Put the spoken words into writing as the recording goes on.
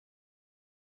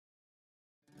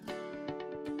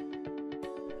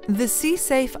The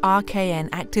CSafe RKN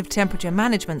active temperature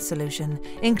management solution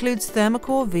includes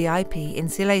Thermocore VIP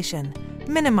insulation,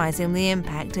 minimizing the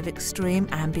impact of extreme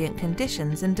ambient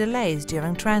conditions and delays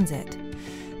during transit.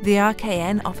 The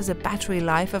RKN offers a battery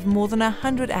life of more than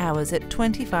 100 hours at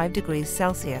 25 degrees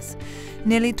Celsius,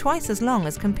 nearly twice as long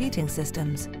as competing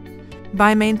systems.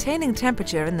 By maintaining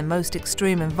temperature in the most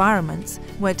extreme environments,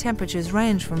 where temperatures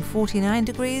range from 49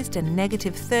 degrees to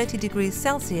 -30 degrees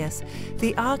Celsius,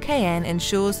 the RKN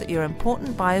ensures that your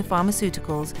important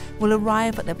biopharmaceuticals will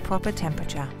arrive at the proper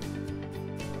temperature.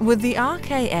 With the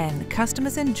RKN,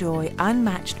 customers enjoy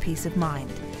unmatched peace of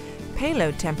mind.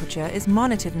 Payload temperature is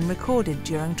monitored and recorded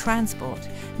during transport,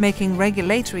 making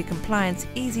regulatory compliance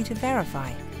easy to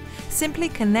verify. Simply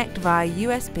connect via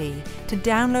USB to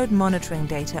download monitoring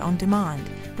data on demand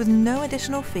with no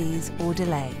additional fees or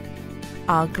delay.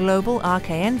 Our global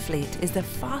RKN fleet is the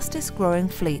fastest growing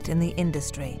fleet in the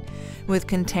industry. With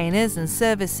containers and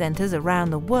service centers around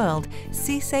the world,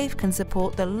 CSafe can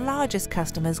support the largest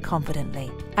customers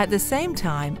confidently. At the same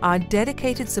time, our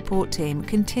dedicated support team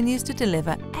continues to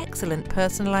deliver excellent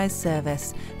personalized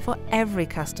service for every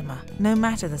customer, no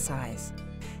matter the size.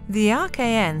 The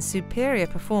RKN's superior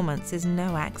performance is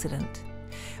no accident.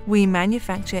 We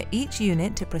manufacture each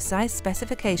unit to precise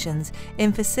specifications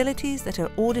in facilities that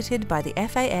are audited by the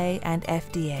FAA and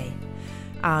FDA.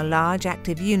 Our large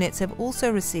active units have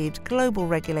also received global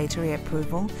regulatory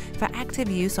approval for active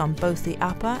use on both the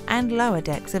upper and lower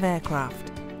decks of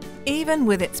aircraft. Even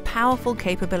with its powerful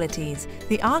capabilities,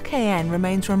 the RKN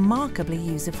remains remarkably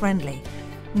user-friendly.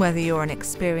 Whether you're an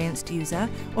experienced user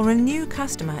or a new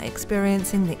customer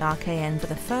experiencing the RKN for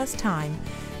the first time,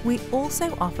 we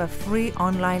also offer free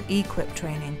online equip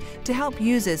training to help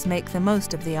users make the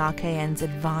most of the RKN's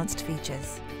advanced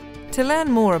features. To learn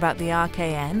more about the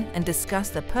RKN and discuss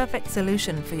the perfect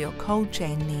solution for your cold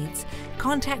chain needs,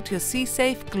 contact your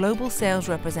CSafe Global Sales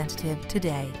Representative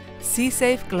today.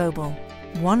 CSafe Global.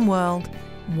 One world,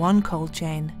 one cold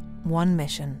chain, one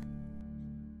mission.